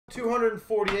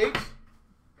248.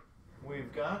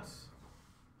 We've got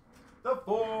the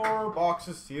 4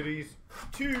 boxes series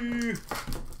 2.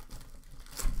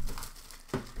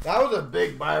 That was a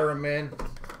big Byron, man.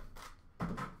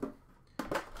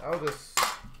 That was a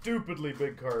stupidly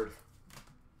big card.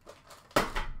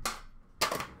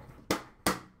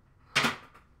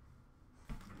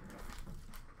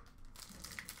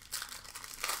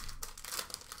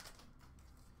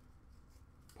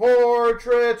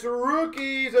 Portraits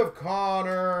rookies of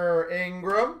Connor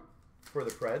Ingram for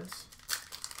the Preds.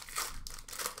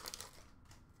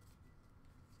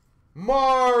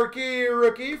 Marquee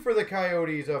rookie for the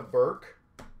Coyotes of Burke.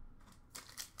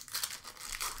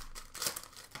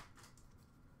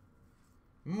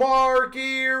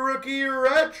 Marquee rookie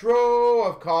retro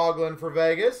of Coughlin for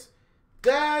Vegas.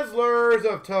 Dazzlers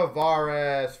of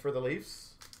Tavares for the Leafs.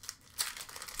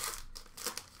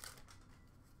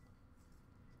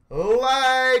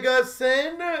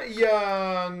 Lagesson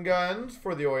Young Guns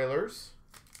for the Oilers.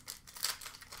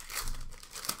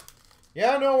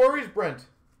 Yeah, no worries, Brent.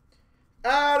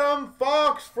 Adam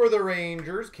Fox for the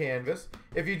Rangers, canvas.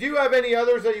 If you do have any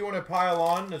others that you want to pile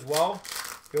on as well,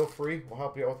 feel free. We'll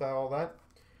help you out with all that.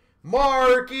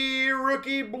 Marquee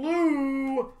rookie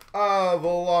blue of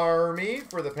Larmy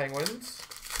for the Penguins.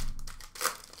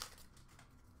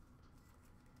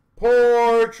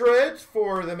 Portraits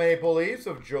for the Maple Leafs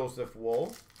of Joseph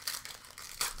Wool.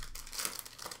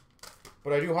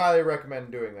 But I do highly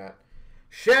recommend doing that.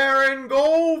 Sharon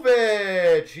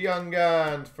Govich, Young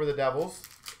Guns for the Devils.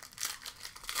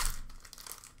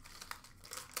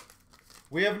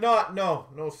 We have not,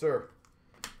 no sir.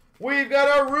 We've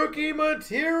got a rookie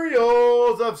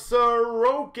materials of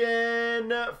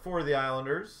Sorokin for the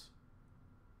Islanders.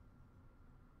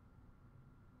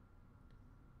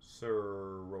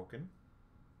 Sorokin.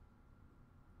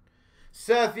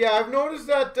 Seth, yeah, I've noticed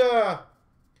that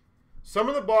some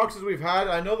of the boxes we've had,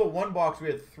 I know the one box we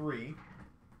had 3.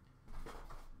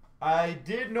 I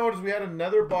did notice we had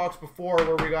another box before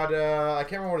where we got, I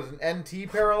can't remember what it was, an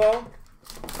NT parallel.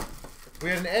 We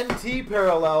had an NT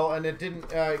parallel and it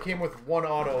didn't, it came with 1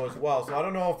 auto as well. So I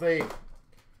don't know if they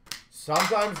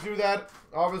sometimes do that.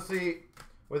 Obviously,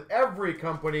 with every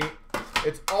company,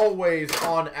 it's always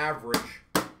on average.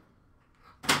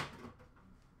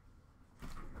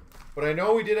 But I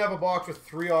know we did have a box with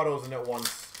 3 autos in it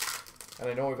once. And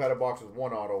I know we've had a box with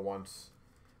 1 auto once.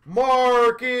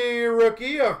 Marquee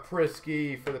rookie of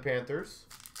Prisky for the Panthers.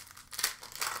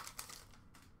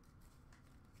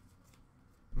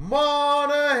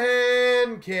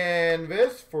 Monahan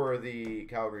canvas for the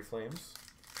Calgary Flames.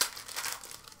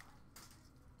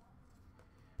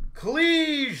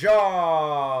 Klejov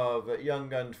Young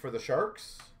Guns for the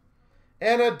Sharks.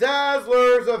 And a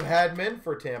Dazzlers of Hedman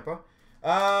for Tampa.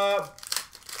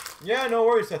 Yeah, no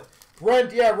worries, Seth.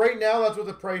 Brent, yeah, right now that's what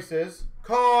the price is.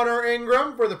 Connor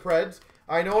Ingram for the Preds.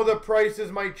 I know the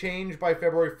prices might change by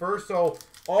February 1st, so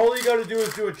all you got to do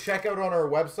is do a checkout on our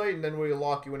website, and then we'll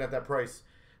lock you in at that price.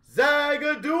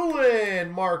 Zagadulin,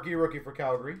 marquee rookie for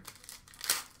Calgary.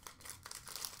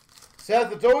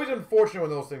 Seth, it's always unfortunate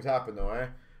when those things happen, though, eh?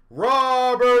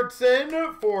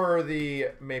 Robertson for the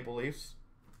Maple Leafs.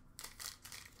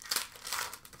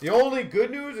 The only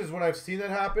good news is when I've seen that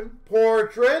happen,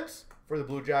 portraits for the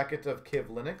Blue Jackets of Kiv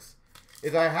Linux,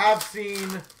 is I have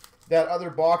seen that other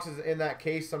boxes in that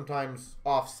case sometimes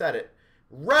offset it.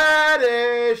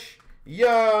 Radish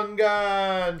Young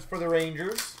Guns for the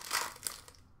Rangers.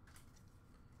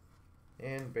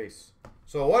 And base.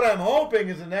 So what I'm hoping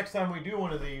is the next time we do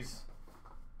one of these,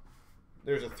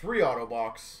 there's a 3 auto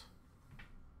box.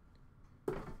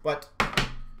 But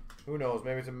who knows?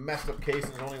 Maybe it's a messed up case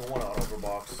and there's only 1 auto per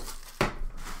box.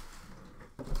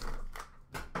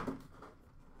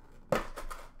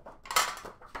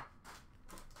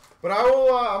 But I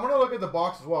will. I'm gonna look at the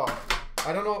box as well.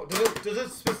 I don't know. Does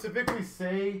it specifically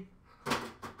say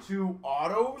 2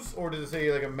 autos, or does it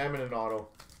say like a amendment and auto?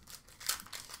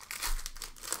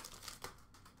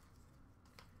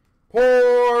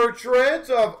 Portraits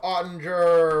of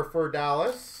Ottinger for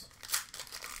Dallas.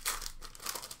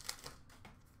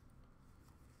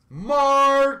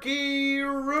 Marquee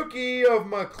rookie of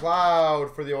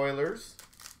McLeod for the Oilers.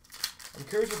 I'm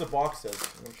curious what the box says.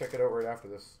 I'm gonna check it out right after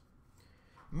this.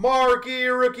 Marquee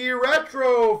rookie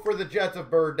retro for the Jets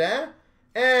of Burdin.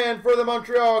 And for the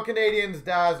Montreal Canadiens,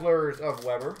 Dazzlers of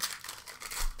Weber.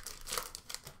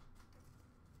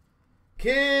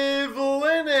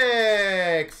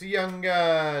 Kivlinix Young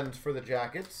Guns for the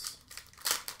Jackets.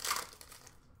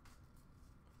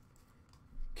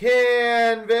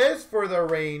 Canvas for the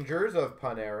Rangers of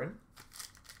Panarin.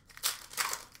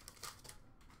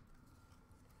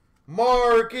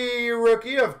 Marquee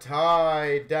rookie of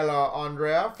Ty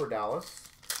Dellandrea for Dallas.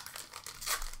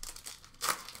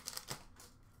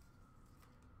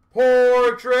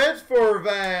 Portraits for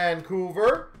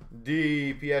Vancouver,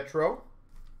 Di Pietro.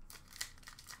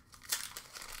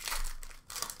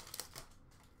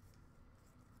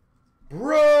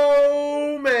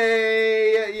 Brome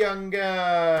Young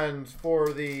Guns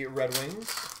for the Red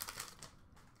Wings.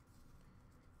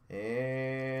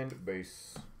 And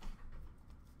base.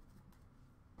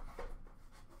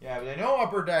 Yeah, but I know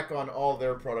Upper Deck on all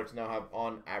their products now have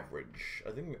on average.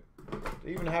 I think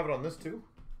they even have it on this too.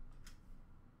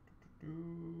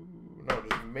 No,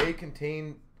 just may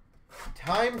contain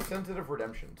time-sensitive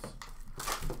redemptions.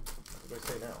 What do I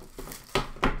say now?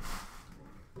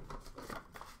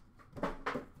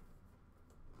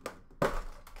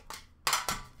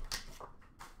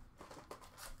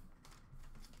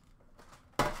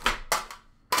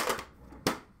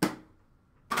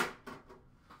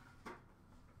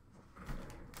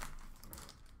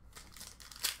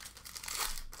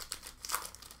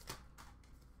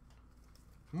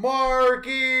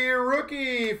 Marquee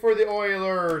rookie for the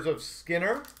Oilers of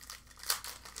Skinner.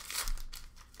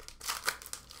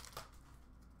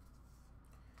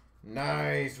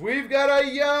 Nice. We've got a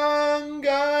Young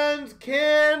Guns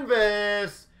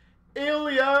canvas.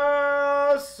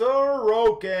 Ilya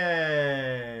Sorokin.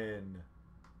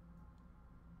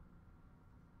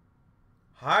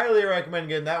 Highly recommend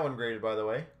getting that one graded, by the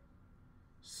way.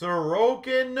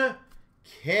 Sorokin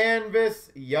canvas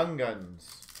Young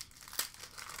Guns.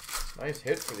 Nice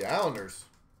hit for the Islanders.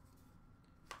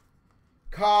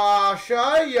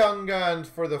 Kasha Young Guns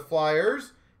for the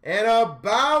Flyers. And a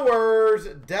Bowers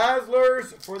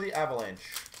Dazzlers for the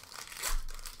Avalanche.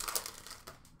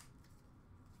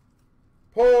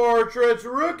 Portraits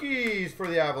rookies for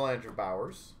the Avalanche of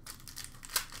Bowers.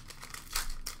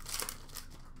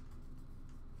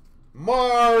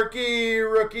 Marquee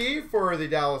rookie for the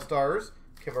Dallas Stars,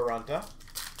 Kiviranta.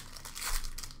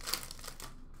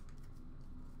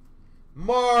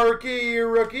 Marquee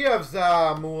rookie of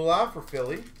Zamula for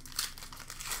Philly.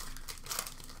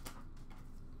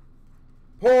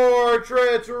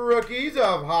 Portraits rookies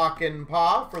of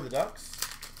Hakanpää for the Ducks.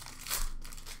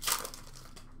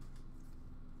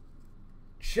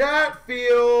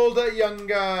 Chatfield Young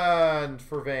Guns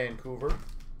for Vancouver.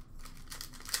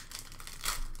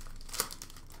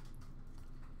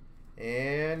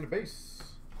 And base.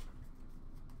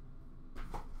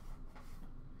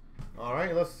 All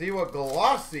right, let's see what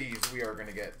glossies we are going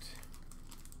to get.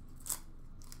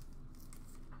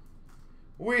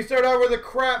 We start out with a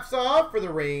Kravtsov for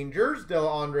the Rangers,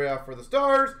 Dellandrea for the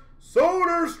Stars,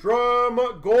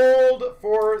 Soderstrom Gold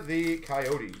for the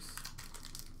Coyotes.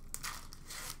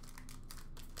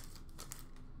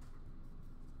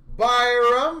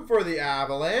 Byram for the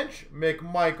Avalanche,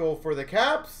 McMichael for the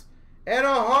Caps, and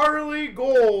a Harley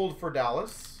Gold for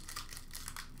Dallas.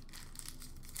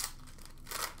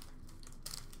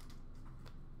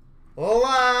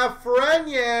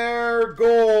 Lafreniere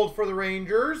Gold for the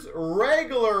Rangers,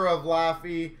 regular of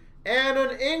Laffy, and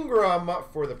an Ingram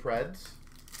for the Preds.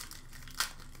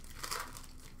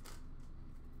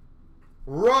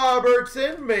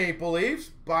 Robertson Maple Leafs,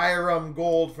 Byram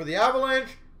Gold for the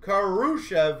Avalanche,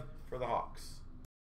 Karushev for the Hawks.